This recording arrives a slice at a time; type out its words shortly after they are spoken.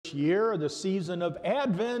church year, the season of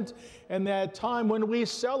Advent, and that time when we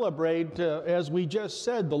celebrate, as we just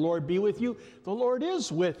said, the Lord be with you. The Lord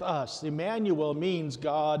is with us. Emmanuel means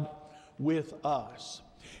God with us.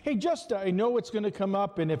 Hey, I know it's going to come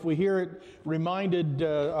up, and if we hear it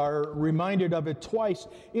are reminded of it twice,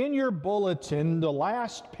 in your bulletin, the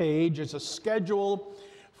last page is a schedule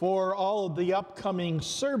for all of the upcoming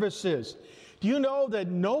services. Do you know that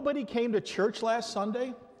nobody came to church last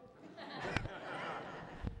Sunday?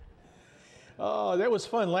 Oh, that was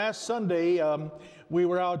fun. Last Sunday, we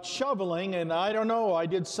were out shoveling, and I don't know, I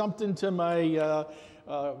did something to my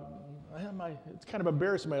it's kind of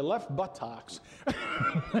embarrassing, my left buttocks.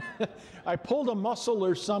 I pulled a muscle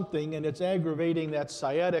or something, and it's aggravating that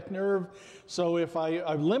sciatic nerve. So if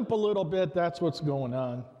I limp a little bit, that's what's going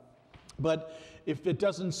on. But if it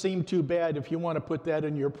doesn't seem too bad, if you want to put that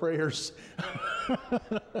in your prayers,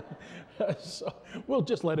 so we'll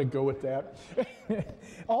just let it go with that.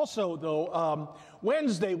 Also, though,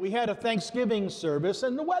 Wednesday we had a Thanksgiving service,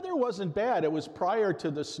 and the weather wasn't bad. It was prior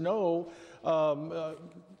to the snow.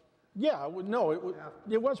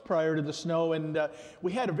 It was prior to the snow, and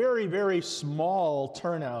we had a very, very small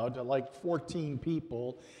turnout, like 14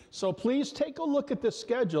 people. So please take a look at the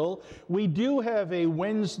schedule. We do have a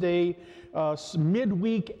Wednesday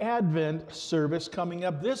midweek Advent service coming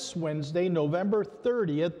up this Wednesday, November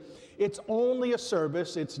 30th. It's only a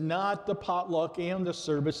service. It's not the potluck and the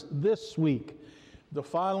service this week. The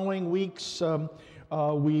following weeks,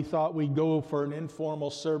 we thought we'd go for an informal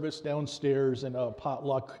service downstairs and a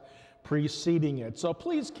potluck preceding it. So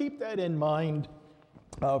please keep that in mind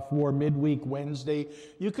for midweek Wednesday.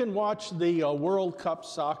 You can watch the World Cup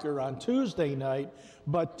soccer on Tuesday night,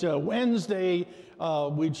 but Wednesday,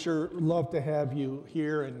 we'd sure love to have you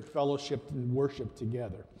here and fellowship and worship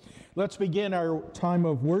together. Let's begin our time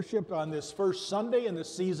of worship on this first Sunday in the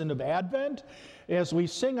season of Advent as we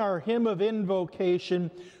sing our hymn of invocation,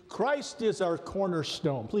 Christ is our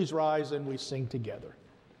cornerstone. Please rise and we sing together.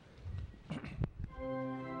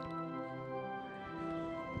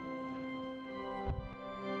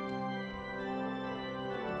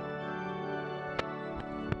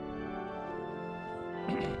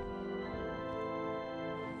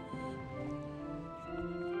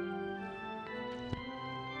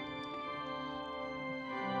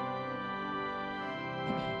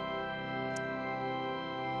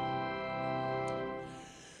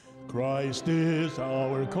 Christ is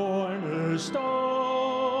our cornerstone,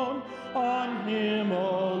 on him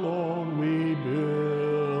alone we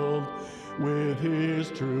build. With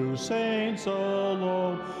his true saints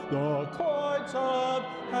alone, the courts of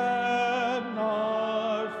heaven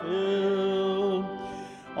are filled.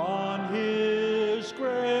 On his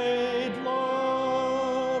great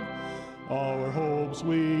love, our hopes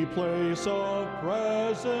we place of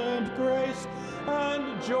present grace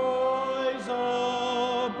and joys above.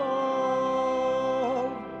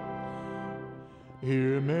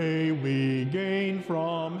 Here may we gain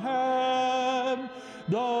from heaven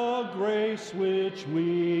the grace which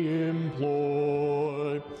we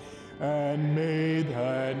implore, and may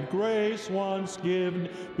that grace once given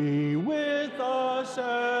be with us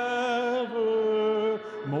evermore,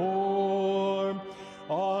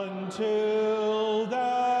 until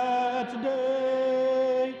that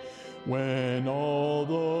day when all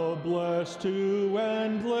the blessed to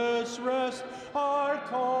endless rest are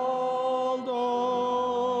called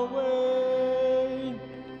away.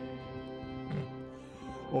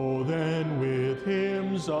 Oh, then with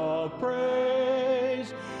hymns of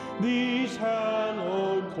praise these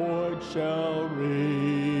hallowed chords shall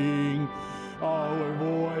ring. Our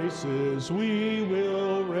voices we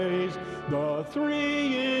will raise, the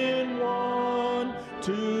three in one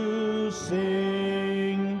to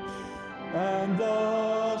sing, and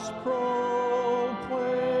thus proclaim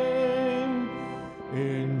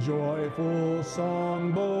in joyful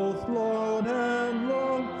song both loud and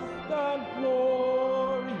long that glorious.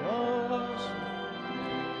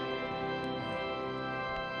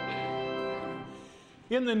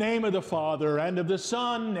 In the name of the Father, and of the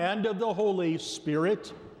Son, and of the Holy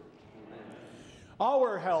Spirit. Amen.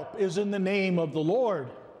 Our help is in the name of the Lord.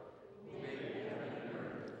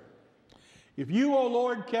 If you, O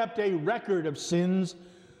Lord, kept a record of sins,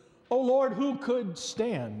 O Lord, who could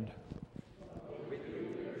stand?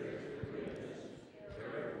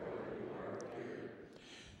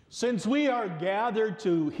 Since we are gathered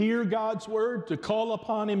to hear God's word, to call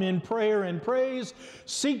upon him in prayer and praise,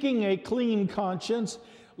 seeking a clean conscience,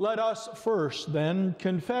 let us first then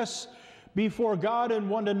confess before God and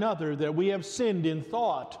one another that we have sinned in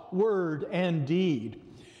thought, word, and deed.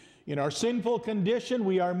 In our sinful condition,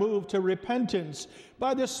 we are moved to repentance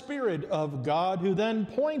by the Spirit of God, who then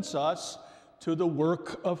points us to the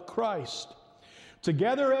work of Christ.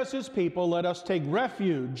 Together as his people, let us take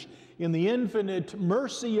refuge in the infinite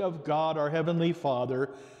mercy of God, our Heavenly Father,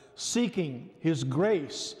 seeking his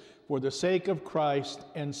grace for the sake of Christ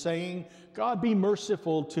and saying, God, be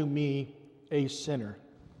merciful to me, a sinner.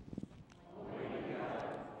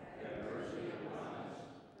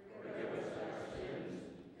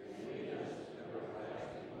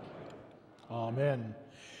 Amen.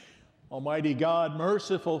 Almighty God,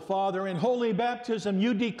 merciful Father, in holy baptism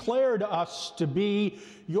you declared us to be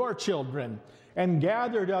your children and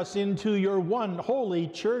gathered us into your one holy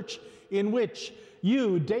church, in which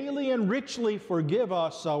you daily and richly forgive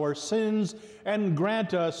us our sins and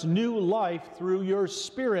grant us new life through your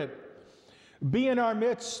Spirit. Be in our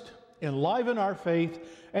midst, enliven our faith,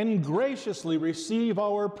 and graciously receive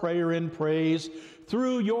our prayer and praise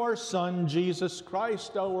through your Son, Jesus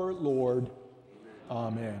Christ our Lord.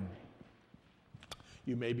 Amen.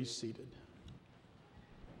 You may be seated.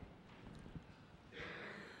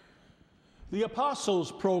 The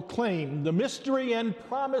apostles proclaimed the mystery and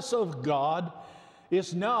promise of God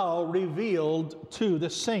is now revealed to the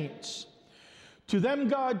saints. To them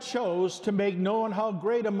God chose to make known how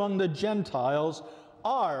great among the Gentiles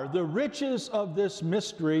are the riches of this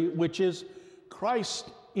mystery, which is Christ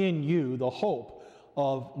in you, the hope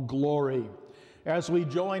of glory. As we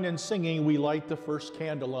join in singing, we light the first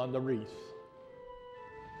candle on the wreath.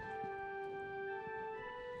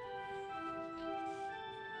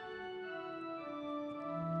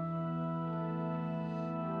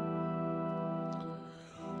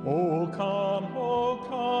 O come,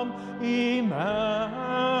 Emmanuel,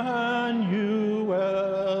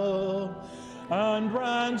 and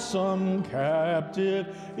ransom captive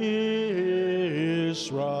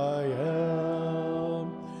Israel,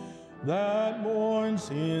 that mourns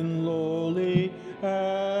in lowly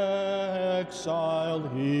exile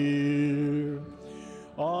here,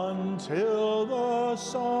 until the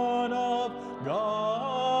Son of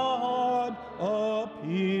God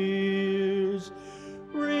appears.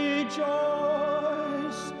 Rejoice,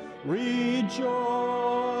 rejoice,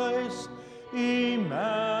 Emmanuel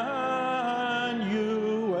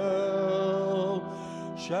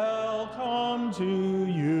shall come to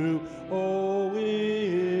you, O Israel.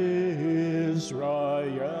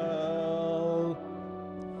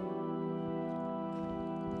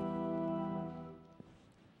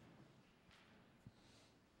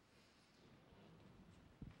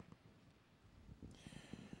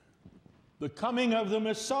 The coming of the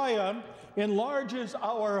Messiah enlarges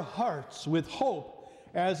our hearts with hope,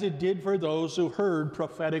 as it did for those who heard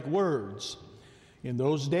prophetic words. In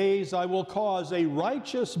those days I will cause a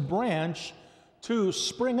righteous branch to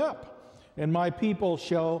spring up, and my people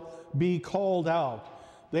shall be called out.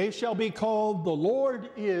 They shall be called, the Lord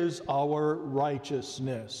is our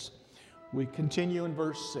righteousness. We continue in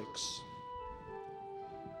verse 6.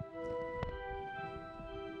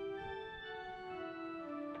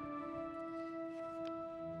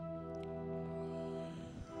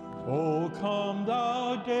 O come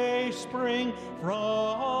thou day spring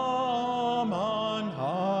from on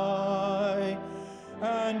high,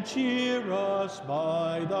 and cheer us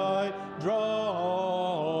by thy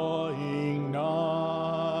drawing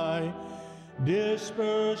nigh.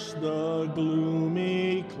 Disperse the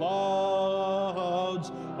gloomy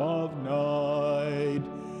clouds of night,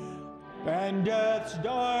 and death's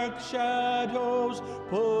dark shadows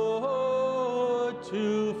put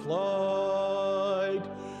to flight.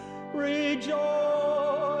 Rejoice,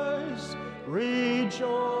 rejoice,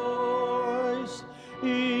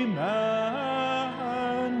 Emmanuel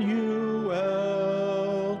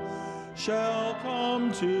shall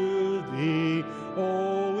come to thee,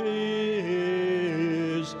 O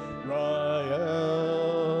Israel.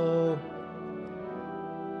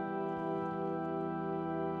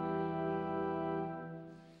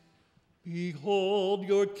 Behold,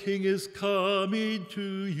 your King is coming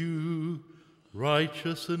to you,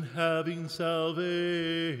 righteous and having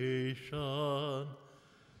salvation.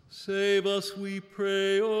 Save us, we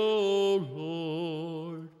pray, O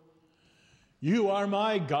Lord. You are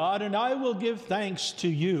my God, and I will give thanks to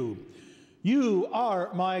you. You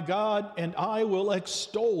are my God, and I will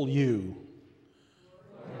extol you.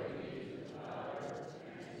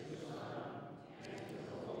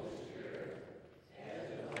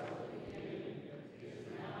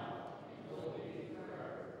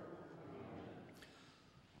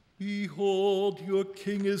 Behold, your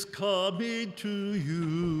King is coming to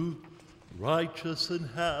you, righteous and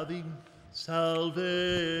having salvation.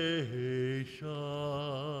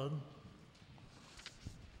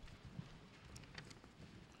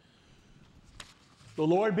 The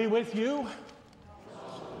Lord be with you.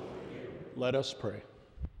 Let us pray.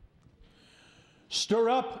 Stir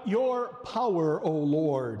up your power, O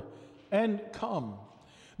Lord, and come,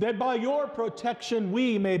 that by your protection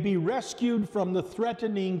we may be rescued from the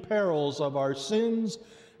threatening perils of our sins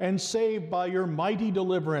and saved by your mighty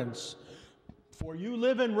deliverance. For you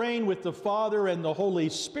live and reign with the Father and the Holy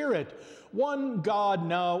Spirit, one God,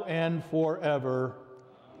 now and forever.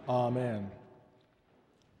 Amen.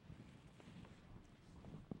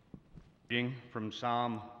 Reading from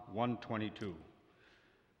Psalm 122.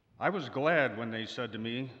 I was glad when they said to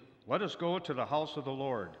me, "Let us go to the house of the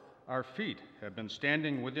Lord. Our feet have been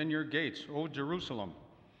standing within your gates, O Jerusalem."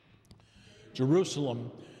 Jerusalem,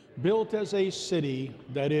 built as a city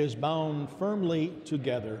that is bound firmly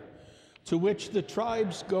together, to which the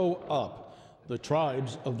tribes go up, the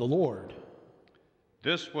tribes of the Lord.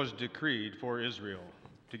 This was decreed for Israel,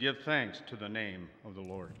 to give thanks to the name of the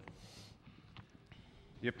Lord.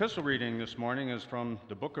 The epistle reading this morning is from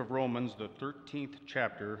the book of Romans, the 13th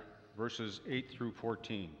chapter, verses 8 through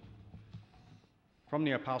 14. From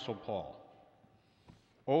the Apostle Paul.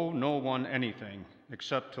 Owe no one anything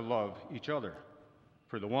except to love each other,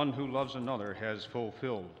 for the one who loves another has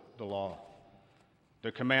fulfilled the law.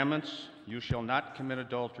 The commandments: you shall not commit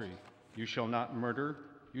adultery, you shall not murder,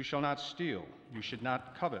 you shall not steal, you should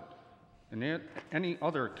not covet, and any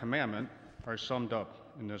other commandment are summed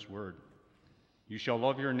up in this word: you shall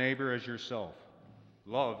love your neighbor as yourself.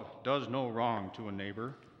 Love does no wrong to a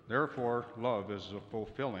neighbor, therefore love is the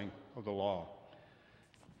fulfilling of the law.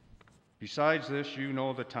 Besides this, you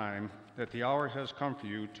know the time, that the hour has come for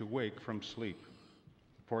you to wake from sleep.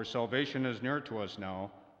 For salvation is nearer to us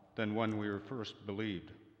now than when we were first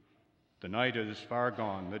believed. The night is far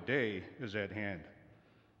gone, the day is at hand.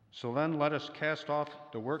 So then let us cast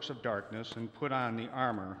off the works of darkness and put on the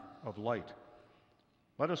armor of light.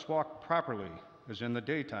 Let us walk properly as in the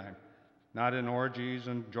daytime, not in orgies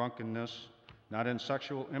and drunkenness, not in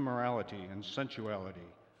sexual immorality and sensuality,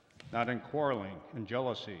 not in quarreling and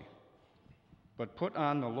jealousy, but put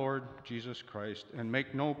on the Lord Jesus Christ and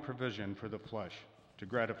make no provision for the flesh to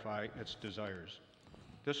gratify its desires.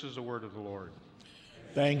 This is the word of the Lord.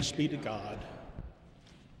 Thanks be to God.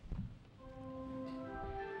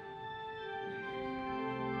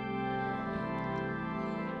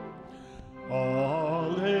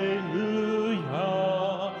 Alleluia,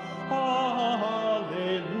 alleluia,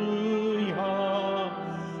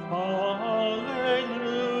 alleluia.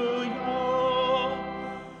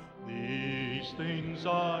 These things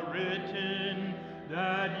are written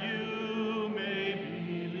that you may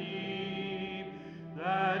believe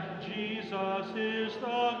that Jesus is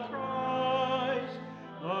the Christ,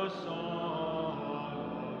 the Son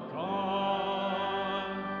of God.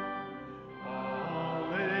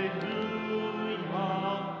 Alleluia,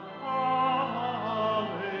 alleluia,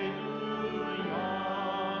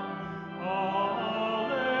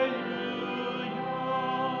 alleluia.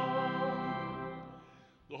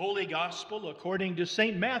 The Holy Gospel according to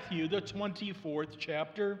St. Matthew, the 24th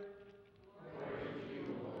chapter.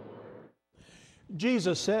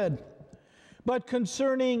 Jesus said, "But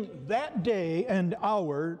concerning that day and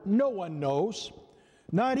hour no one knows,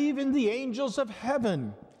 not even the angels of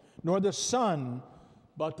heaven, nor the Son,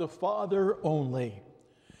 but the Father only.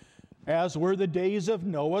 As were the days of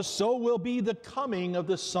Noah, so will be the coming of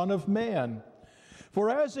the Son of Man. For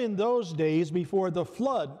as in those days before the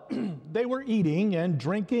flood, they were eating and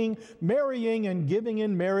drinking, marrying and giving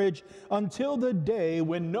in marriage, until the day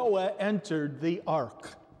when Noah entered the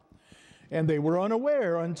ark. And they were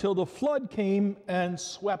unaware until the flood came and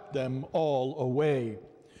swept them all away.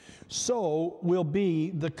 So will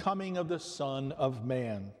be the coming of the Son of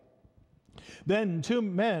Man. Then 2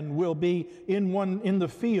 men will be in the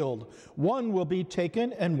field. One will be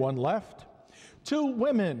taken and one left. 2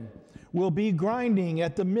 women will be grinding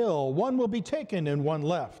at the mill. One will be taken and one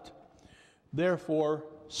left. Therefore,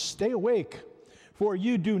 stay awake, for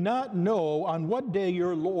you do not know on what day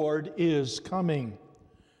your Lord is coming.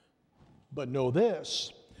 But know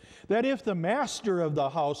this, that if the master of the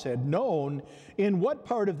house had known in what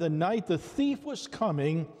part of the night the thief was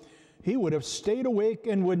coming, he would have stayed awake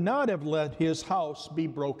and would not have let his house be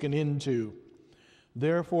broken into.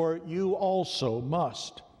 Therefore, you also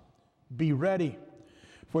must be ready,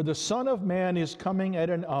 for the Son of Man is coming at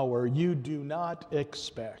an hour you do not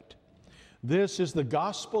expect." This is the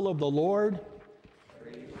gospel of the Lord.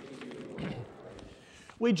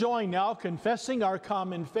 We join now confessing our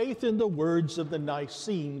common faith in the words of the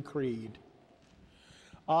Nicene Creed.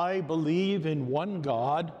 I believe in one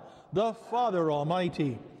God, the Father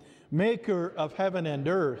Almighty, maker of heaven and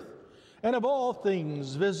earth, and of all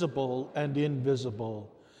things visible and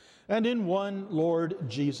invisible. and in one Lord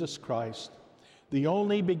Jesus Christ, the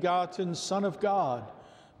only begotten Son of God,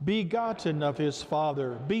 begotten of his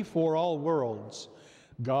Father before all worlds,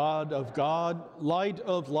 God of God, light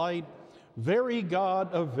of light, very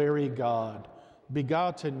God of very God,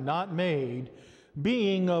 begotten, not made,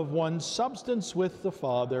 being of one substance with the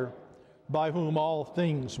Father, by whom all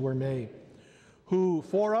things were made, who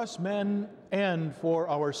for us men and for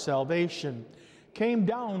our salvation came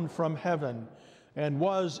down from heaven and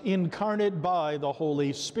was incarnate by the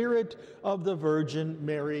Holy Spirit of the Virgin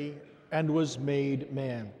Mary, and was made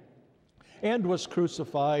man, and was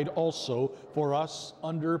crucified also for us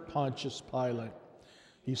under Pontius Pilate.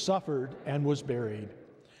 He suffered and was buried.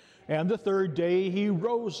 And the third day he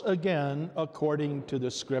rose again according to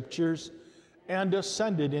the Scriptures, and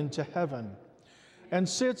ascended into heaven, and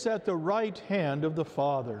sits at the right hand of the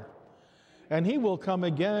Father. And he will come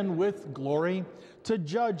again with glory to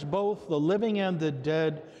judge both the living and the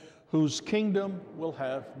dead, whose kingdom will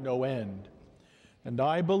have no end. And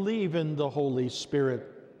I believe in the Holy Spirit,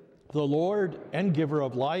 the Lord and giver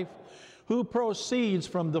of life, who proceeds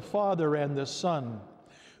from the Father and the Son,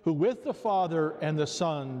 who with the Father and the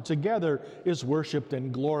Son together is worshiped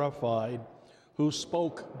and glorified, who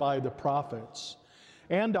spoke by the prophets.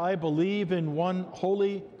 And I believe in one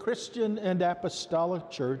holy Christian and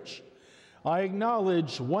apostolic church. I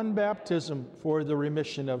acknowledge one baptism for the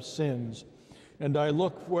remission of sins, and I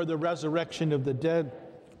look for the resurrection of the dead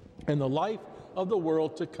and the life of the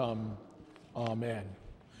world to come. Amen.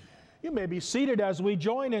 You may be seated as we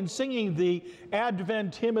join in singing the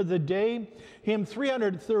Advent hymn of the day, hymn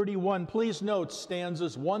 331. Please note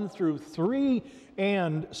stanzas 1 through 3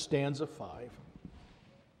 and stanza 5.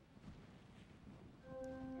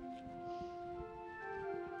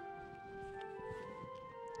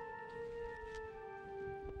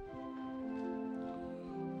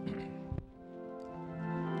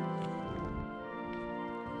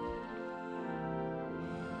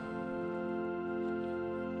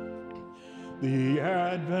 The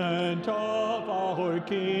advent of our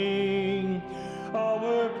King,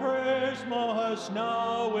 our prayers must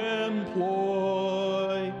now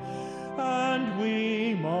employ, and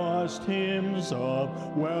we must hymns of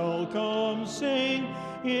welcome sing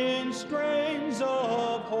in strains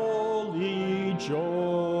of holy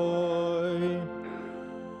joy.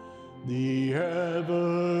 The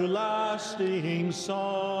everlasting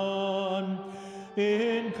Son,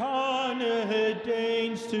 incarnate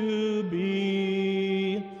deigns to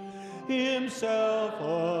be, himself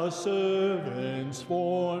a servant's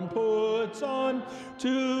form puts on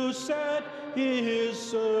to set his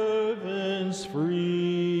servants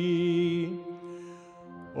free.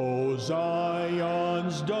 O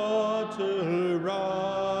Zion's daughter,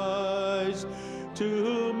 rise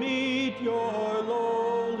to meet your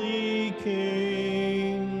lowly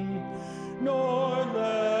King, nor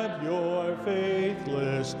let your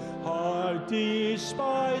faithless heart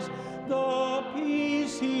despise the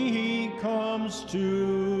peace he comes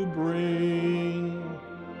to bring.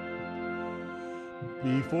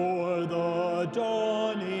 Before the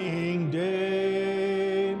dawning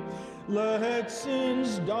day, let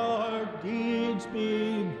sin's dark deeds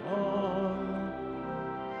be gone.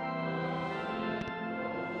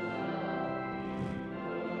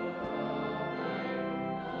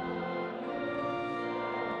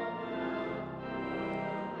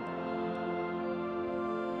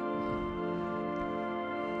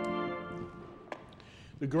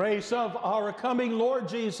 The grace of our coming Lord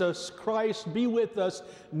Jesus Christ be with us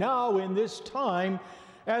now in this time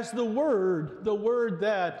as the word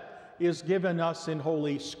that is given us in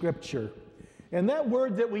Holy Scripture. And that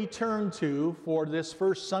word that we turn to for this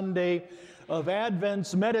first Sunday of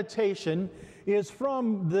Advent's meditation is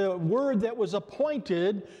from the word that was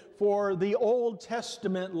appointed for the Old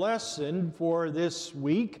Testament lesson for this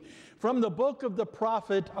week, from the book of the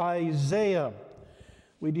prophet Isaiah.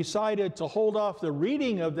 We decided to hold off the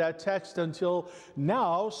reading of that text until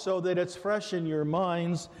now so that it's fresh in your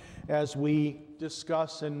minds as we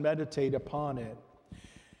discuss and meditate upon it.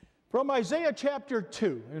 From Isaiah chapter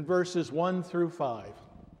 2 in verses 1 through 5.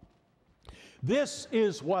 This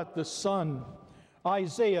is what the son,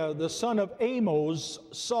 Isaiah, the son of Amos,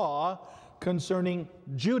 saw concerning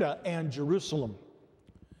Judah and Jerusalem.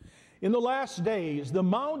 In the last days, the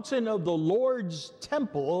mountain of the Lord's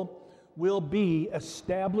temple will be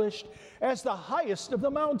established as the highest of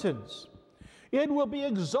the mountains. It will be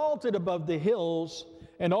exalted above the hills,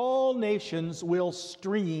 and all nations will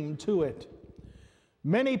stream to it.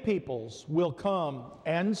 Many peoples will come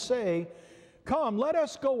and say, "Come, let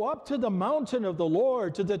us go up to the mountain of the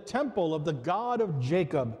Lord, to the temple of the God of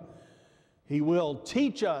Jacob. He will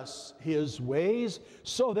teach us his ways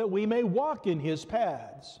so that we may walk in his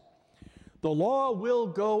paths. The law will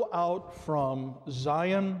go out from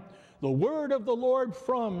Zion, the word of the Lord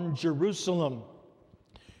from Jerusalem.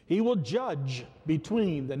 He will judge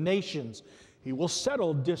between the nations. He will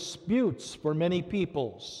settle disputes for many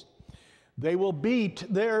peoples. They will beat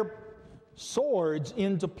their swords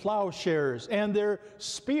into plowshares and their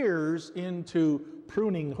spears into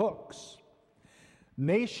pruning hooks.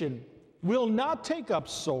 Nation will not take up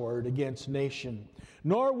sword against nation,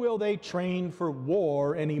 nor will they train for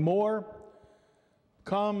war anymore.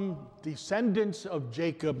 Come, descendants of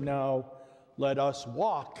Jacob now, let us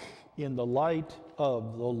walk in the light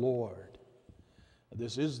of the Lord.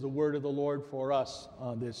 This is the word of the Lord for us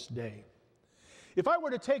on this day. If I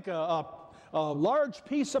were to take a large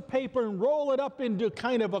piece of paper and roll it up into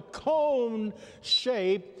kind of a cone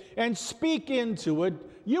shape and speak into it,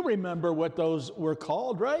 you remember what those were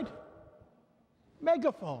called, right?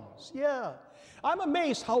 Megaphones, yeah. I'm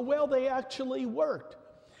amazed how well they actually worked.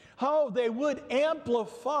 How they would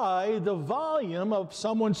amplify the volume of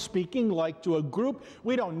someone speaking like to a group.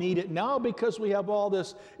 We don't need it now because we have all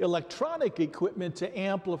this electronic equipment to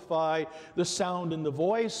amplify the sound and the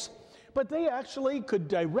voice. But they actually could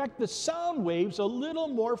direct the sound waves a little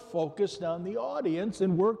more focused on the audience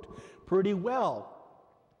and worked pretty well.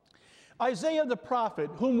 Isaiah the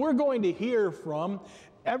prophet, whom we're going to hear from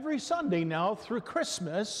every Sunday now through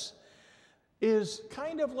Christmas, is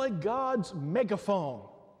kind of like God's megaphone.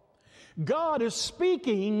 God is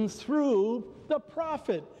speaking through the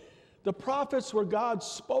prophet. The prophets were God's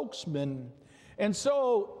spokesmen. And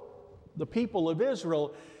so the people of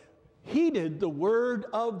Israel heeded the word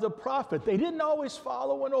of the prophet. They didn't always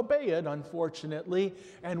follow and obey it, unfortunately.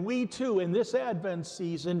 And we too, in this Advent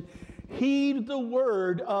season, heed the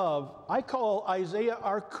word of, I call Isaiah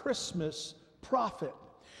our Christmas prophet,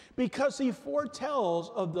 because he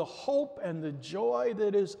foretells of the hope and the joy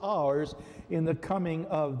that is ours in the coming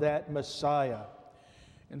of that Messiah.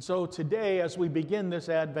 And so today, as we begin this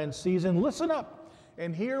Advent season, listen up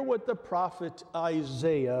and hear what the prophet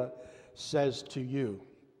Isaiah says to you.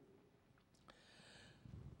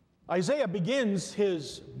 Isaiah begins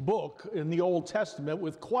his book in the Old Testament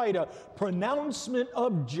with quite a pronouncement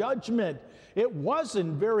of judgment. It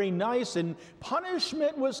wasn't very nice, and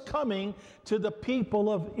punishment was coming to the people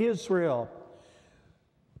of Israel.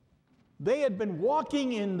 They had been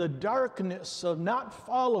walking in the darkness of not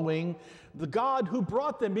following the God who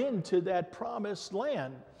brought them into that promised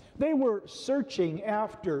land. They were searching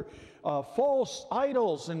after false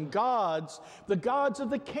idols and gods, the gods of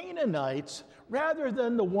the Canaanites, rather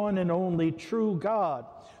than the one and only true God.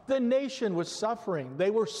 The nation was suffering. They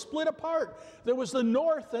were split apart. There was the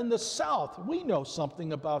north and the south. We know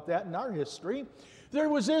something about that in our history. There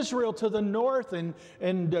was Israel to the north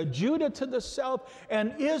and Judah to the south,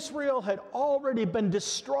 and Israel had already been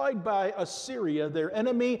destroyed by Assyria, their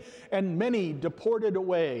enemy, and many deported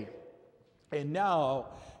away. And now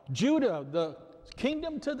Judah, the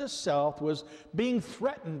kingdom to the south, was being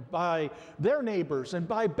threatened by their neighbors and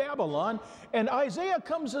by Babylon. And Isaiah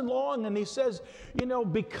comes along and he says, you know,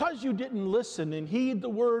 because you didn't listen and heed the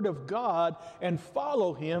word of God and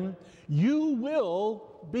follow him, you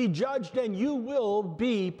will be judged and you will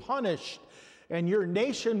be punished. And your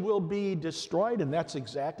nation will be destroyed. And that's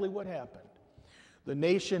exactly what happened. The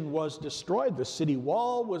nation was destroyed. The city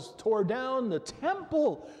wall was torn down. The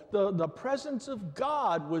temple, the presence of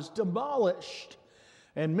God was demolished.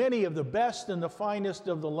 And many of the best and the finest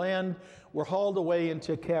of the land were hauled away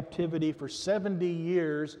into captivity for 70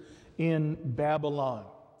 years in Babylon.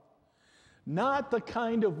 Not the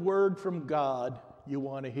kind of word from God you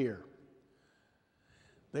want to hear.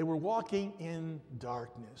 They were walking in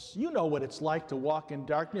darkness. You know what it's like to walk in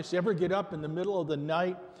darkness. You ever get up in the middle of the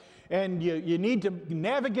night and you need to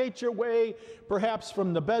navigate your way, perhaps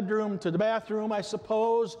from the bedroom to the bathroom, I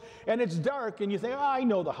suppose, and it's dark, and you think, oh, I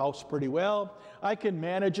know the house pretty well. I can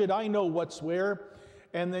manage it. I know what's where.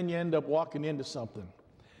 And then you end up walking into something.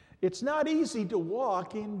 It's not easy to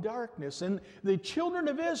walk in darkness. And the children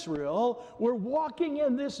of Israel were walking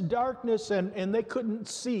in this darkness, and they couldn't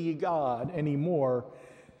see God anymore.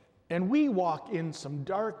 And we walk in some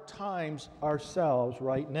dark times ourselves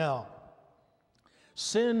right now.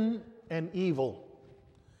 Sin and evil,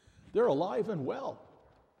 they're alive and well.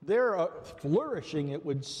 They're flourishing, it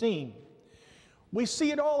would seem. We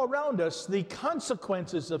see it all around us, the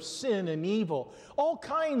consequences of sin and evil. All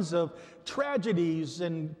kinds of tragedies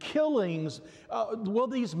and killings. Will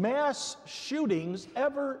these mass shootings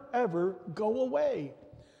ever go away?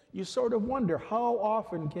 You sort of wonder, how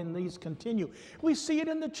often can these continue? We see it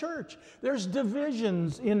in the church. There's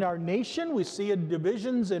divisions in our nation. We see it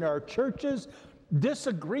divisions in our churches,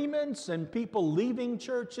 disagreements and people leaving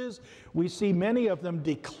churches. We see many of them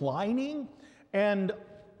declining. And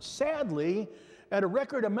sadly, at a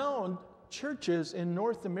record amount, churches in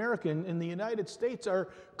North America, in the United States, are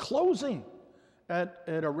closing at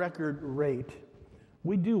a record rate.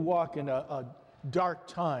 We do walk in a dark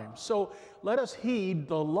time. So let us heed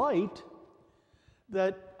the light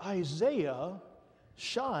that Isaiah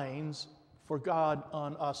shines for God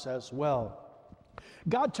on us as well.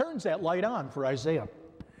 God turns that light on for Isaiah.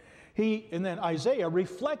 And then Isaiah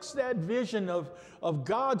reflects that vision of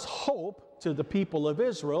God's hope to the people of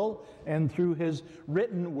Israel and through his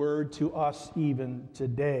written word to us even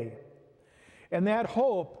today. And that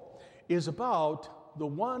hope is about the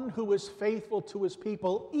one who is faithful to his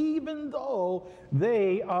people, even though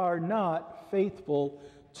they are not faithful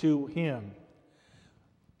to him.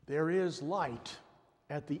 There is light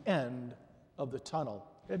at the end of the tunnel.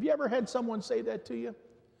 Have you ever had someone say that to you?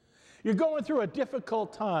 You're going through a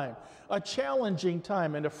difficult time, a challenging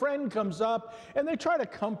time, and a friend comes up and they try to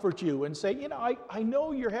comfort you and say, I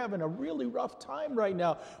know you're having a really rough time right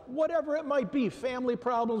now, whatever it might be, family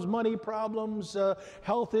problems, money problems,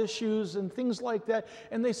 health issues, and things like that.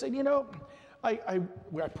 And they say, I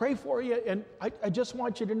pray for you, and I just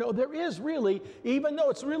want you to know there is really, even though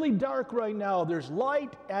it's really dark right now, there's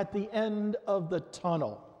light at the end of the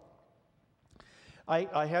tunnel.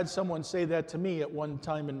 I had someone say that to me at one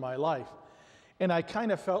time in my life, and I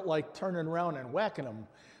kind of felt like turning around and whacking them.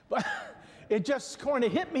 But it just kind of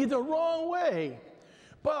hit me the wrong way.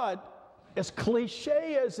 But as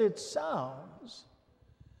cliche as it sounds,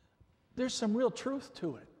 there's some real truth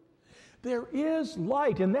to it. There is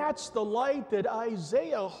light, and that's the light that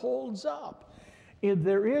Isaiah holds up.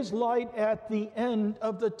 There is light at the end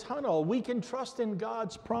of the tunnel. We can trust in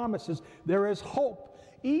God's promises. There is hope,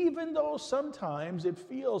 even though sometimes it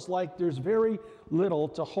feels like there's very little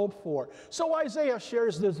to hope for. So Isaiah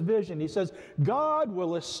shares this vision. He says, God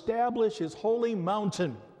will establish his holy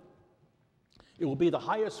mountain. It will be the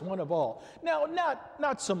highest one of all. Now,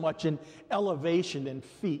 not so much in elevation and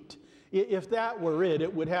feet. If that were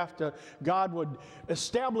it would have to, God would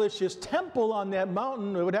establish his temple on that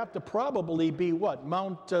mountain. It would have to probably be what?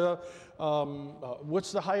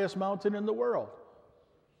 What's the highest mountain in the world?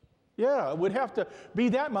 Yeah, it would have to be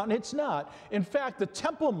that mountain. It's not. In fact, the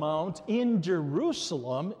Temple Mount in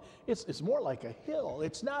Jerusalem, it's more like a hill.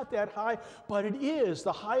 It's not that high, but it is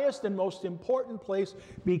the highest and most important place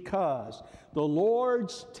because the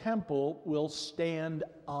Lord's temple will stand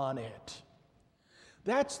on it.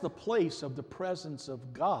 That's the place of the presence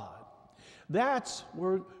of God. That's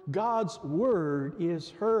where God's word is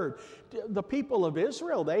heard. The people of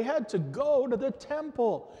Israel, they had to go to the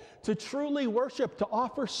temple to truly worship, to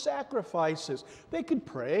offer sacrifices. They could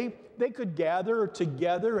pray. They could gather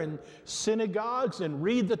together in synagogues and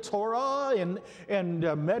read the Torah and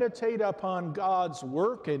meditate upon God's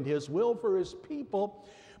work and his will for his people.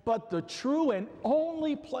 But the true and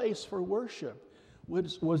only place for worship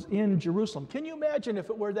was in Jerusalem. Can you imagine if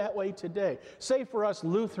it were that way today? Say for us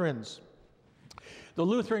Lutherans, the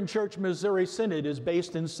Lutheran Church Missouri Synod is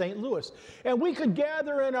based in St. Louis. And we could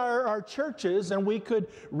gather in our churches and we could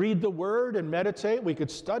read the Word and meditate. We could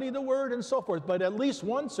study the Word and so forth. But at least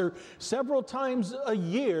once or several times a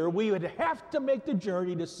year, we would have to make the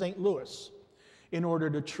journey to St. Louis in order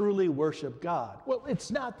to truly worship God. Well, it's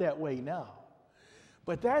not that way now.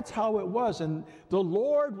 But that's how it was. And the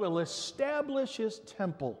Lord will establish his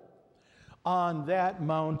temple on that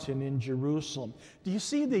mountain in Jerusalem. Do you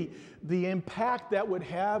see the impact that would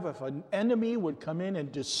have if an enemy would come in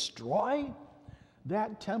and destroy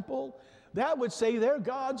that temple? That would say their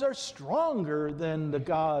gods are stronger than the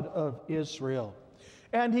God of Israel.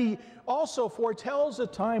 And he also foretells a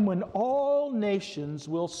time when all nations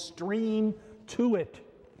will stream to it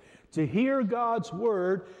to hear God's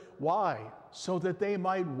word. Why? So that they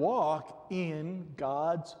might walk in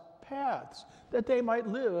God's paths, that they might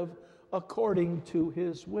live according to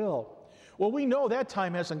his will. Well, we know that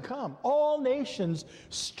time hasn't come. All nations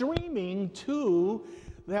streaming to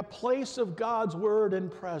that place of God's word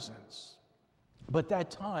and presence. But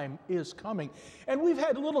that time is coming. And we've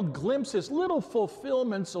had little glimpses, little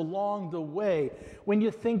fulfillments along the way. When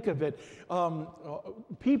you think of it,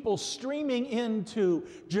 people streaming into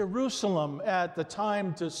Jerusalem at the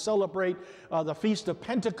time to celebrate the Feast of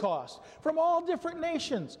Pentecost from all different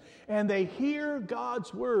nations. And they hear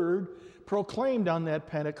God's word proclaimed on that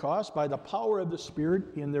Pentecost by the power of the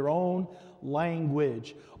Spirit in their own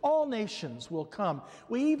language. All nations will come.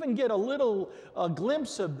 We even get a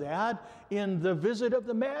glimpse of that in the visit of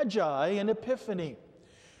the Magi in Epiphany.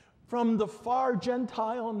 From the far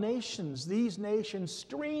Gentile nations, these nations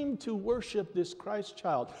stream to worship this Christ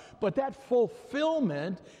child. But that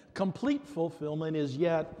fulfillment, complete fulfillment, is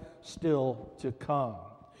yet still to come.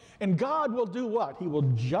 And God will do what? He will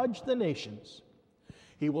judge the nations.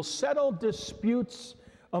 He will settle disputes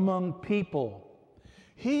among people.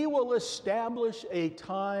 He will establish a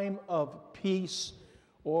time of peace,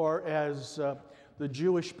 or as the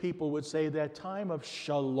Jewish people would say, that time of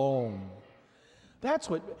shalom.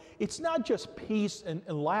 That's what, it's not just peace and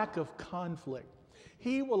lack of conflict.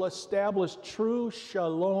 He will establish true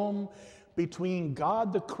shalom between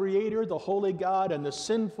God the Creator, the holy God, and the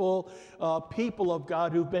sinful people of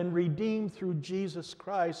God who've been redeemed through Jesus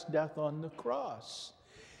Christ's death on the cross.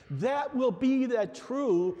 That will be that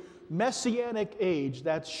true Messianic age,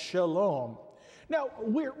 that's shalom. Now,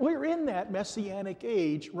 we're in that Messianic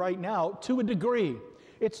age right now to a degree.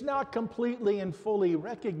 It's not completely and fully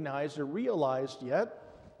recognized or realized yet,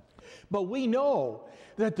 but we know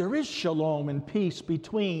that there is shalom and peace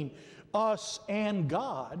between us and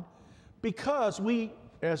God because we,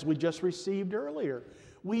 as we just received earlier,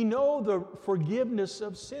 we know the forgiveness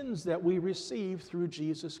of sins that we receive through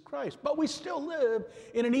Jesus Christ. But we still live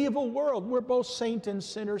in an evil world. We're both saint and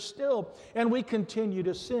sinner still, and we continue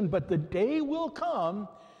to sin. But the day will come,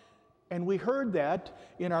 and we heard that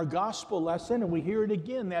in our gospel lesson, and we hear it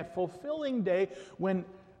again, that fulfilling day when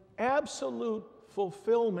absolute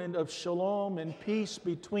fulfillment of shalom and peace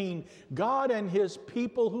between God and His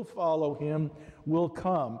people who follow Him will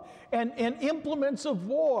come. And implements of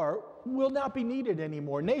war will not be needed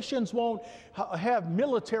anymore. Nations won't have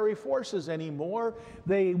military forces anymore.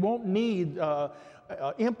 They won't need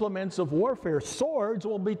implements of warfare. Swords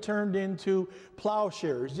will be turned into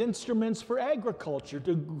plowshares, instruments for agriculture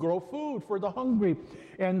to grow food for the hungry,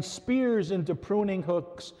 and spears into pruning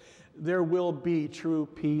hooks. There will be true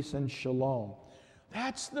peace and shalom.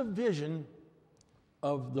 That's the vision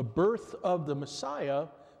of the birth of the Messiah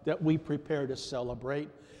that we prepare to celebrate.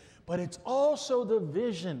 But it's also the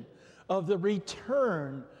vision of the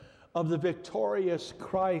return of the victorious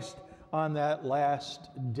Christ on that last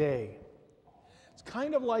day. It's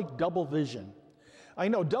kind of like double vision. I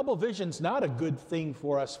know double vision's not a good thing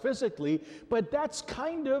for us physically, but that's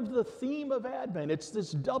kind of the theme of Advent. It's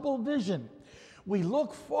this double vision. We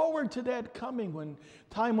look forward to that coming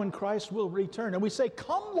time when Christ will return. And we say,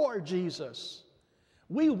 "Come, Lord Jesus."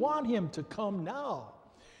 We want Him to come now.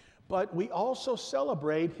 But we also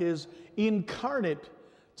celebrate His incarnate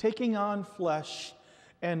taking on flesh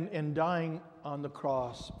and dying on the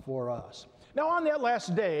cross for us. Now on that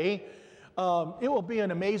last day, it will be an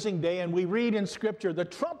amazing day, and we read in Scripture, the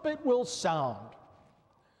trumpet will sound.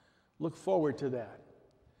 Look forward to that.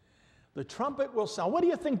 The trumpet will sound. What do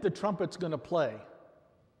you think the trumpet's going to play?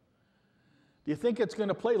 Do you think it's going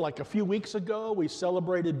to play like a few weeks ago? We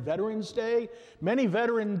celebrated Veterans Day. Many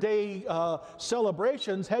Veteran Day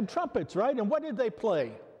celebrations had trumpets, right? And what did they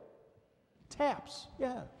play? Taps,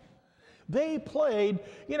 yeah. They played,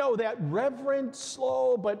 that reverent,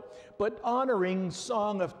 slow, but honoring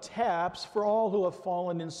song of taps for all who have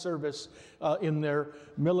fallen in service in their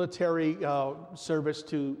military service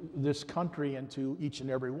to this country and to each and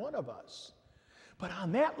every one of us. But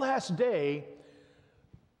on that last day,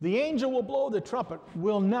 the angel will blow the trumpet,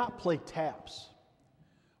 will not play taps.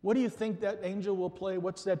 What do you think that angel will play?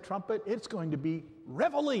 What's that trumpet? It's going to be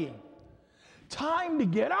reveille. Time to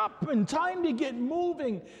get up and time to get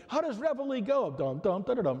moving. How does reveille go? Dum, dum,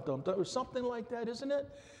 dum, dum, dum, dum, or something like that, isn't it?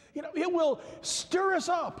 It will stir us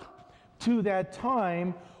up to that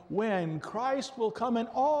time when Christ will come and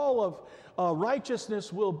all of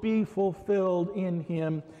righteousness will be fulfilled in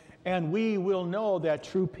Him, and we will know that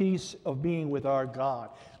true peace of being with our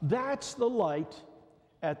God. That's the light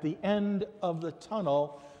at the end of the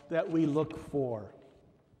tunnel that we look for.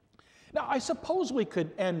 Now, I suppose we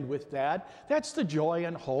could end with that. That's the joy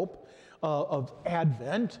and hope of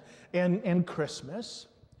Advent and Christmas.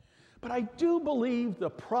 But I do believe the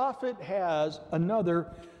prophet has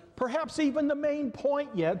another, perhaps even the main point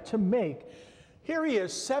yet to make. Here he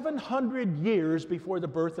is, 700 years before the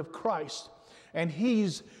birth of Christ. And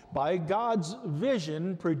he's, by God's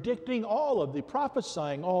vision, prophesying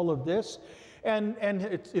all of this. And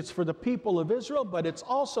it's for the people of Israel, but it's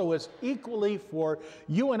also as equally for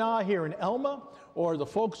you and I here in Elma, or the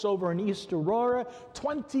folks over in East Aurora,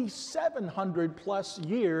 2,700 plus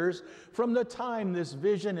years from the time this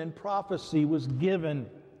vision and prophecy was given.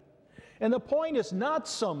 And the point is not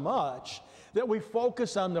so much that we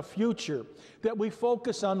focus on the future, that we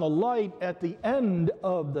focus on the light at the end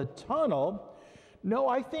of the tunnel. No,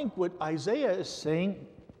 I think what Isaiah is saying,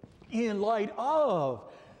 in light of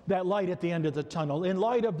that light at the end of the tunnel, in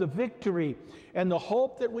light of the victory and the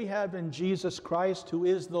hope that we have in Jesus Christ, who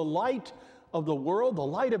is the light of the world, the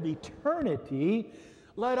light of eternity,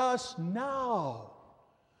 let us now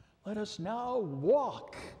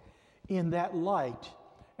walk in that light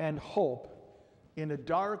and hope in a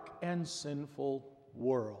dark and sinful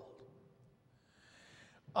world.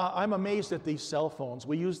 I'm amazed at these cell phones.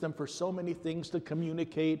 We use them for so many things to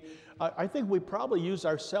communicate. I think we probably use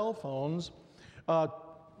our cell phones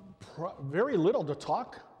very little to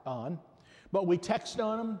talk on, but we text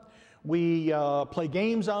on them, we play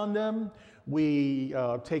games on them, we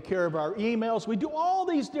take care of our emails, we do all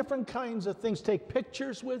these different kinds of things, take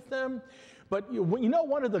pictures with them. But you know,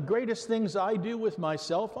 one of the greatest things I do with my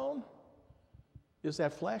cell phone is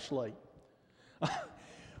that flashlight.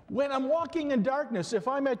 When I'm walking in darkness, if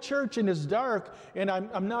I'm at church and it's dark and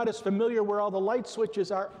I'm not as familiar where all the light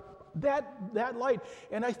switches are, that light.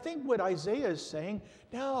 And I think what Isaiah is saying,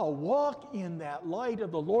 now walk in that light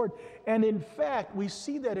of the Lord. And in fact, we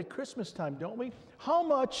see that at Christmas time, don't we? How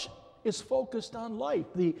much is focused on light?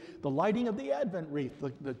 The lighting of the Advent wreath,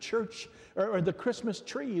 the church, or the Christmas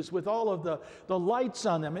trees with all of the lights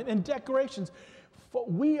on them and decorations.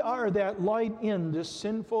 We are that light in this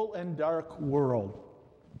sinful and dark world.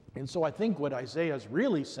 And so I think what Isaiah is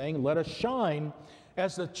really saying, let us shine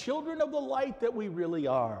as the children of the light that we really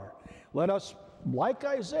are. Let us, like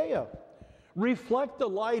Isaiah, reflect the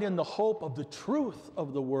light and the hope of the truth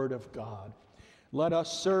of the Word of God. Let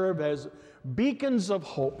us serve as beacons of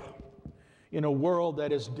hope in a world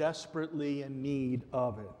that is desperately in need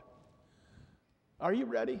of it. Are you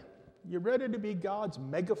ready? You ready to be God's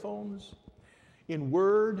megaphones in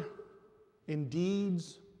word, in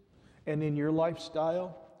deeds, and in your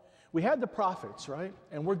lifestyle? We had the prophets, right?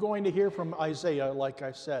 And we're going to hear from Isaiah, like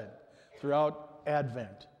I said, throughout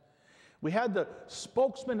Advent. We had the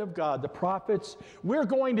spokesman of God, the prophets. We're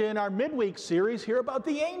going to, in our midweek series, hear about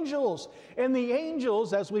the angels. And the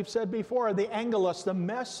angels, as we've said before, are the angelos, the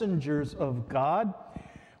messengers of God.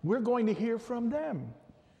 We're going to hear from them.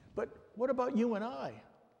 But what about you and I?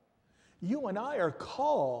 You and I are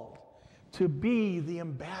called to be the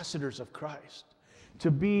ambassadors of Christ, to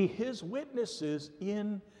be His witnesses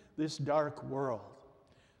in this dark world,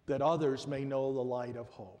 that others may know the light of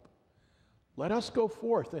hope. Let us go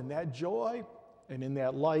forth in that joy and in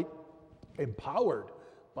that light, empowered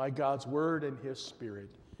by God's Word and His Spirit.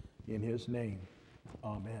 In His name,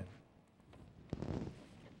 amen.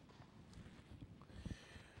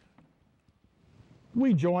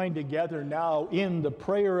 We join together now in the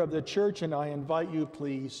prayer of the church, and I invite you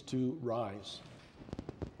please to rise.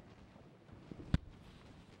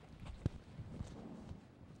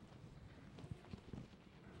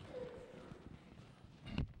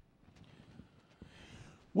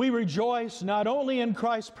 We rejoice not only in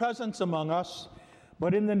Christ's presence among us,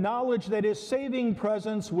 but in the knowledge that His saving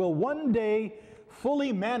presence will one day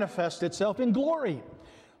fully manifest itself in glory.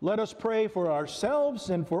 Let us pray for ourselves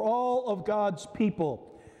and for all of God's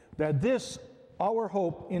people, that this, our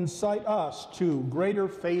hope, incite us to greater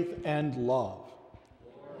faith and love.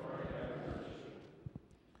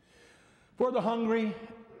 For the hungry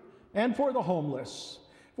and for the homeless,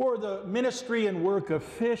 for the ministry and work of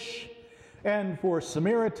fish, and for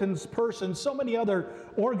Samaritan's Purse, and so many other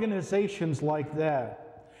organizations like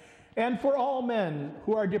that. And for all men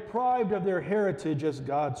who are deprived of their heritage as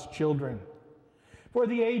God's children. For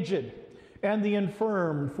the aged and the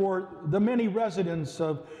infirm, for the many residents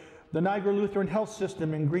of the Niagara Lutheran Health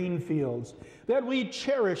System in Greenfields, that we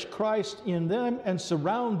cherish Christ in them and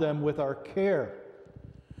surround them with our care.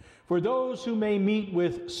 For those who may meet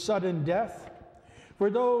with sudden death, for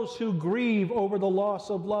those who grieve over the loss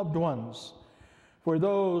of loved ones, for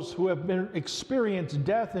those who have experienced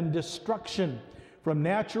death and destruction from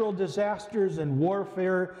natural disasters and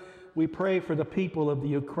warfare, we pray for the people of the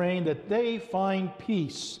Ukraine, that they find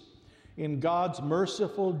peace in God's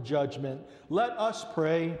merciful judgment. Let us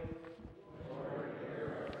pray.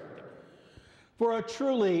 For a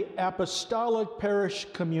truly apostolic parish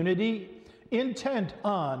community intent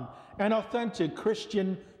on an authentic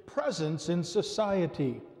Christian presence in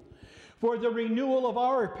society, for the renewal of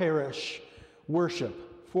our parish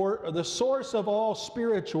worship, for the source of all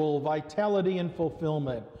spiritual vitality and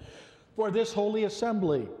fulfillment, for this holy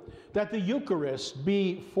assembly, that the Eucharist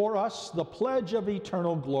be for us the pledge of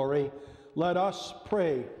eternal glory. Let us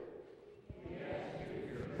pray.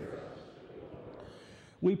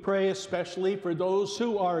 We pray especially for those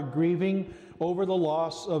who are grieving over the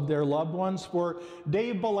loss of their loved ones. For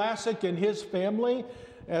Dave Balasik and his family,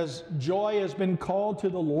 as Joy has been called to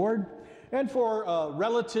the Lord. And for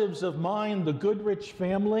relatives of mine, the Goodrich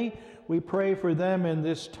family, we pray for them in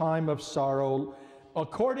this time of sorrow.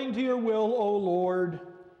 According to your will, O Lord,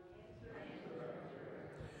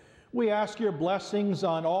 we ask your blessings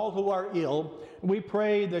on all who are ill. We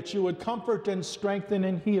pray that you would comfort and strengthen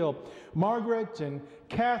and heal Margaret and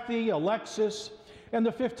Kathy, Alexis, and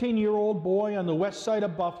the 15-year-old boy on the west side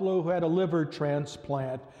of Buffalo who had a liver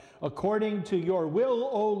transplant. According to your will,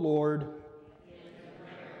 O Lord.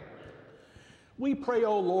 We pray,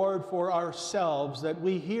 O Lord, for ourselves, that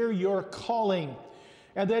we hear your calling,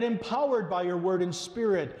 and that empowered by your word and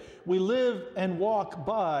spirit, we live and walk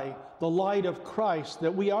by the light of Christ,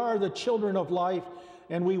 that we are the children of life,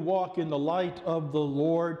 and we walk in the light of the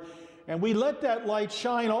Lord. And we let that light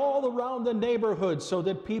shine all around the neighborhood so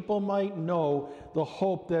that people might know the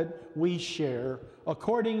hope that we share.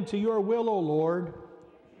 According to your will, O Lord.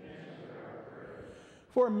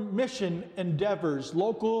 For mission endeavors,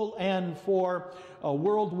 local and for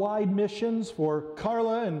worldwide missions, for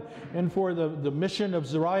Carla and for the mission of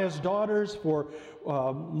Zariah's daughters, for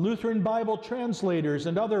Lutheran Bible translators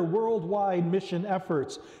and other worldwide mission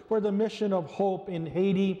efforts, for the mission of hope in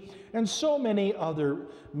Haiti, and so many other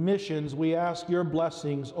missions, we ask your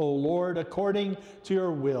blessings, O Lord, according to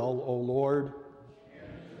your will, O Lord.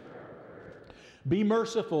 Be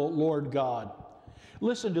merciful, Lord God.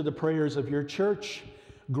 Listen to the prayers of your church.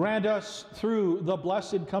 Grant us, through the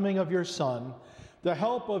blessed coming of your Son, the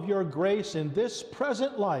help of your grace in this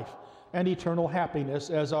present life and eternal happiness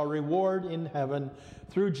as our reward in heaven,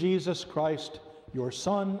 through Jesus Christ, your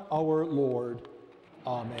Son, our Lord.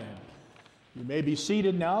 Amen. You may be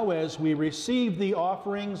seated now as we receive the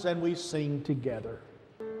offerings and we sing together.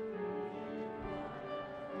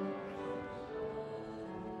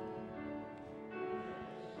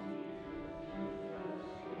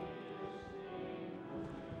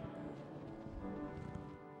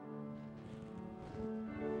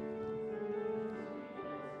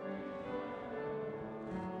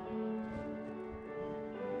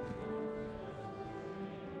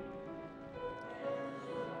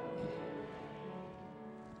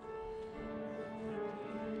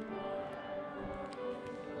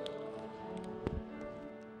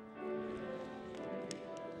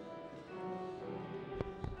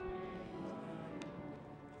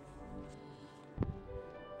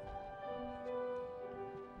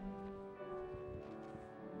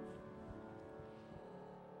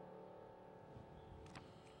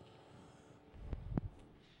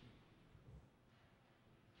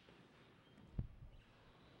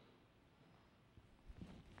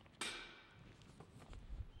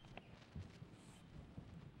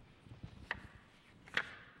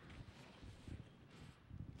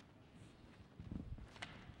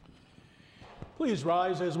 Please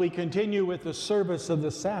rise as we continue with the service of the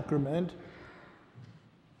sacrament.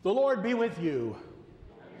 The Lord be with you.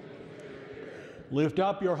 Lift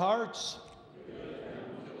up your hearts.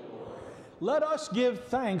 Let us give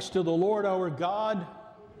thanks to the Lord our God.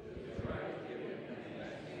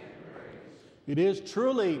 It is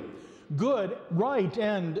truly good, right,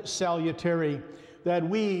 and salutary that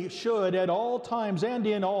we should at all times and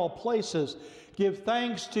in all places give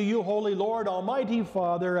thanks to you, Holy Lord, Almighty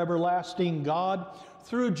Father, everlasting God,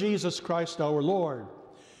 through Jesus Christ our Lord.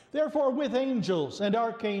 Therefore, with angels and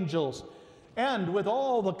archangels, and with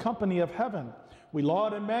all the company of heaven, we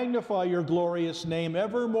laud and magnify your glorious name,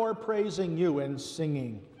 evermore praising you and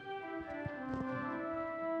singing.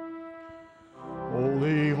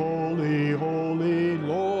 Holy, holy, holy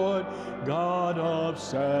Lord, God of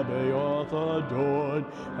Sabaoth adored,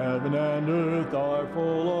 heaven and earth are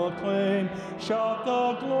full of acclaim. Shout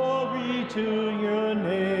the glory to your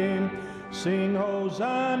name. Sing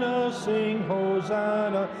Hosanna, sing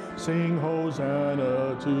Hosanna, sing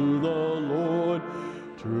Hosanna to the Lord.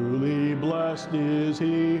 Truly blessed is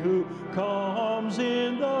he who comes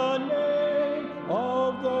in the name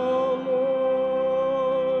of the Lord.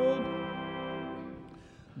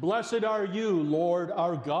 Blessed are you, Lord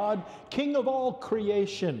our God, King of all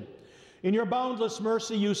creation. In your boundless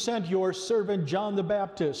mercy you sent your servant John the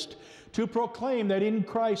Baptist to proclaim that in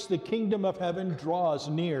Christ the kingdom of heaven draws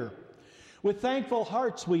near. With thankful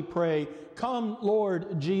hearts we pray, come,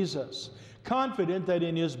 Lord Jesus, confident that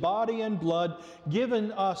in his body and blood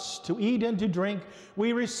given us to eat and to drink,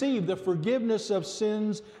 we receive the forgiveness of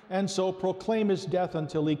sins and so proclaim his death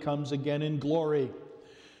until he comes again in glory.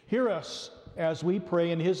 Hear us as we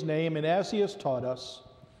pray in his name and as he has taught us.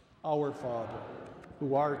 Our Father,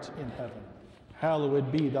 who art in heaven,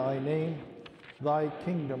 hallowed be thy name. Thy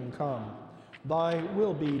kingdom come, thy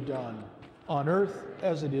will be done, on earth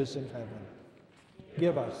as it is in heaven.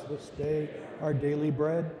 Give us this day our daily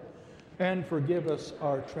bread, and forgive us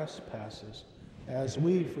our trespasses, as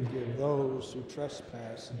we forgive those who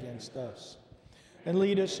trespass against us. And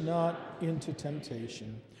lead us not into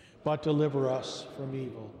temptation, but deliver us from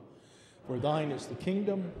evil. For thine is the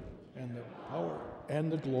kingdom, and the power,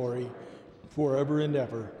 and the glory, forever and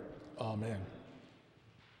ever. Amen.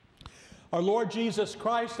 Our Lord Jesus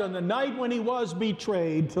Christ, on the night when he was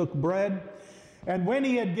betrayed, took bread, and when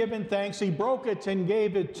he had given thanks, he broke it and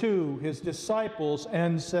gave it to his disciples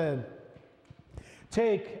and said,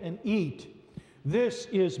 "Take and eat. This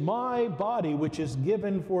is my body, which is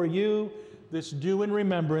given for you. This do in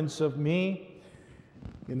remembrance of me."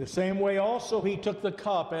 In the same way also he took the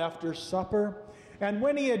cup after supper, and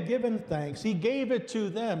when he had given thanks, he gave it to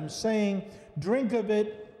them, saying, "Drink of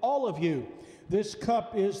it, all of you. This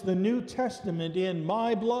cup is the New Testament in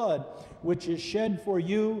my blood, which is shed for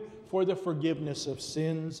you for the forgiveness of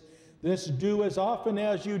sins. This do as often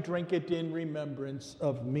as you drink it in remembrance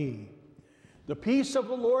of me." The peace of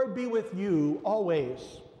the Lord be with you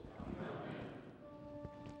always.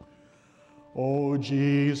 O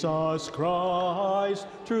Jesus Christ,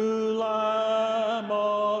 true Lamb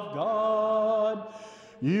of God,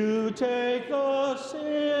 you take the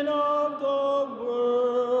sin of the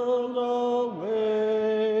world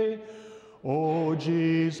away. O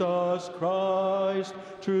Jesus Christ,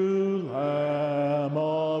 true Lamb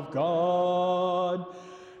of God,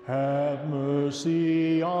 have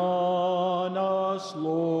mercy on us,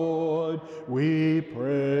 Lord, we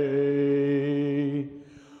pray.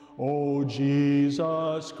 O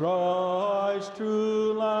Jesus Christ,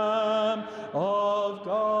 true Lamb of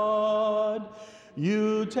God,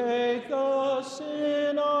 you take the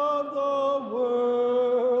sin of the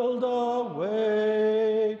world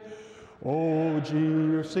away. O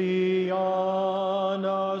mercy on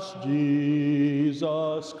us,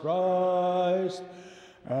 Jesus Christ,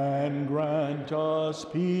 and grant us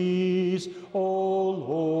peace, O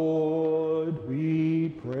Lord, we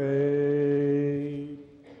pray.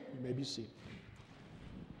 You may be seated.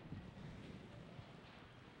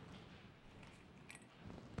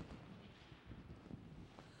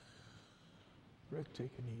 Rick,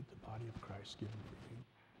 take and eat the body of Christ given for you.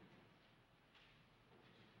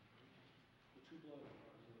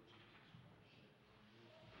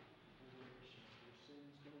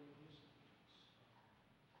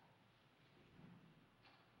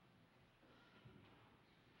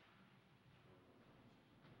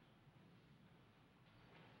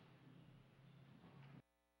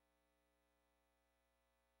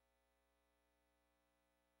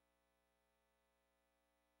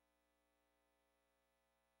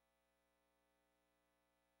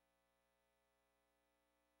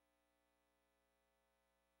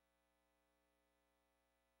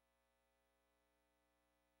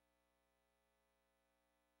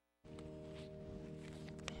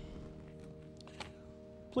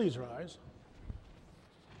 Please rise.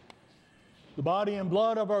 The body and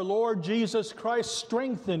blood of our Lord Jesus Christ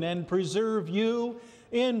strengthen and preserve you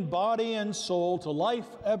in body and soul to life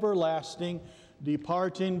everlasting.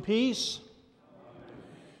 Depart in peace.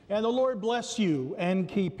 And the Lord bless you and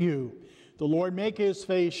keep you. The Lord make his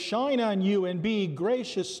face shine on you and be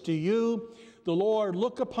gracious to you. The Lord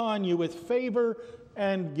look upon you with favor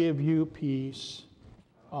and give you peace.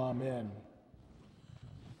 Amen.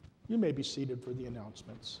 You may be seated for the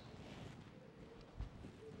announcements.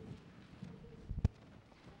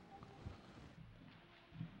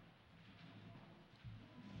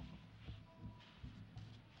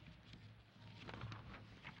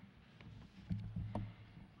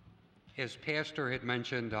 As Pastor had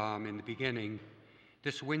mentioned in the beginning,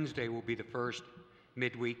 this Wednesday will be the first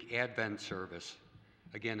midweek Advent service.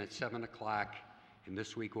 Again, at 7 o'clock, and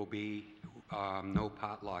this week will be no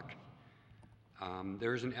potluck.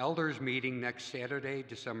 There's an elders meeting next Saturday,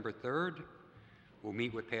 December 3rd. We'll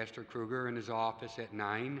meet with Pastor Kruger in his office at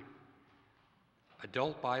 9.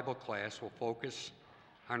 Adult Bible class will focus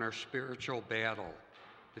on our spiritual battle.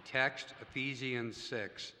 The text, Ephesians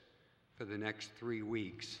 6, for the next 3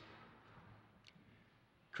 weeks.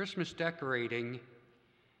 Christmas decorating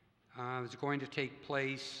is going to take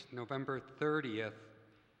place November 30th,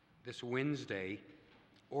 this Wednesday,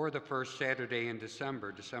 or the first Saturday in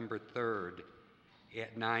December, December 3rd,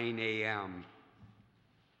 at 9 a.m.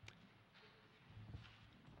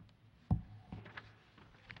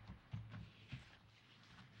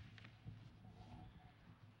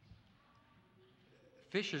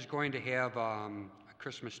 Fish is going to have a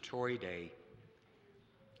Christmas Toy Day.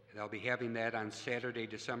 They'll be having that on Saturday,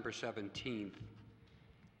 December 17th.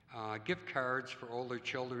 Gift cards for older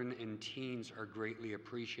children and teens are greatly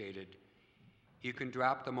appreciated. You can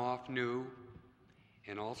drop them off new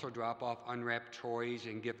and also drop off unwrapped toys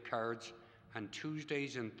and gift cards on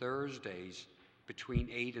Tuesdays and Thursdays between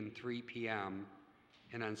 8 and 3 p.m.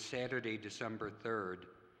 and on Saturday, December 3rd,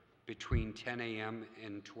 between 10 a.m.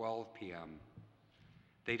 and 12 p.m.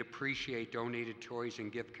 They'd appreciate donated toys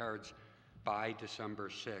and gift cards by December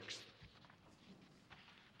 6th.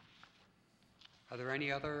 Are there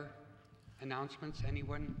any other announcements,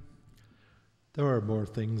 anyone? There are more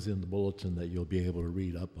things in the bulletin that you'll be able to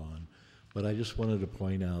read up on, but I just wanted to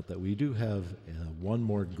point out that we do have one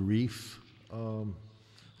more grief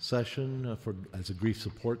session as a grief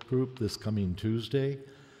support group this coming Tuesday,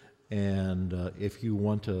 and if you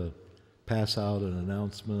want to pass out an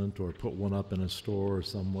announcement or put one up in a store or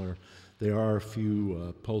somewhere, there are a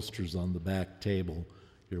few posters on the back table.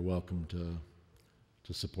 You're welcome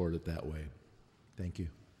to support it that way. Thank you.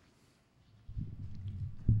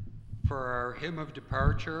 For our hymn of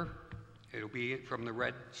departure, it'll be from the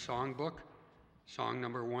Red Songbook, song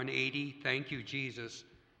number 180, Thank You, Jesus.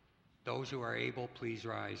 Those who are able, please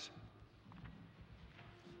rise.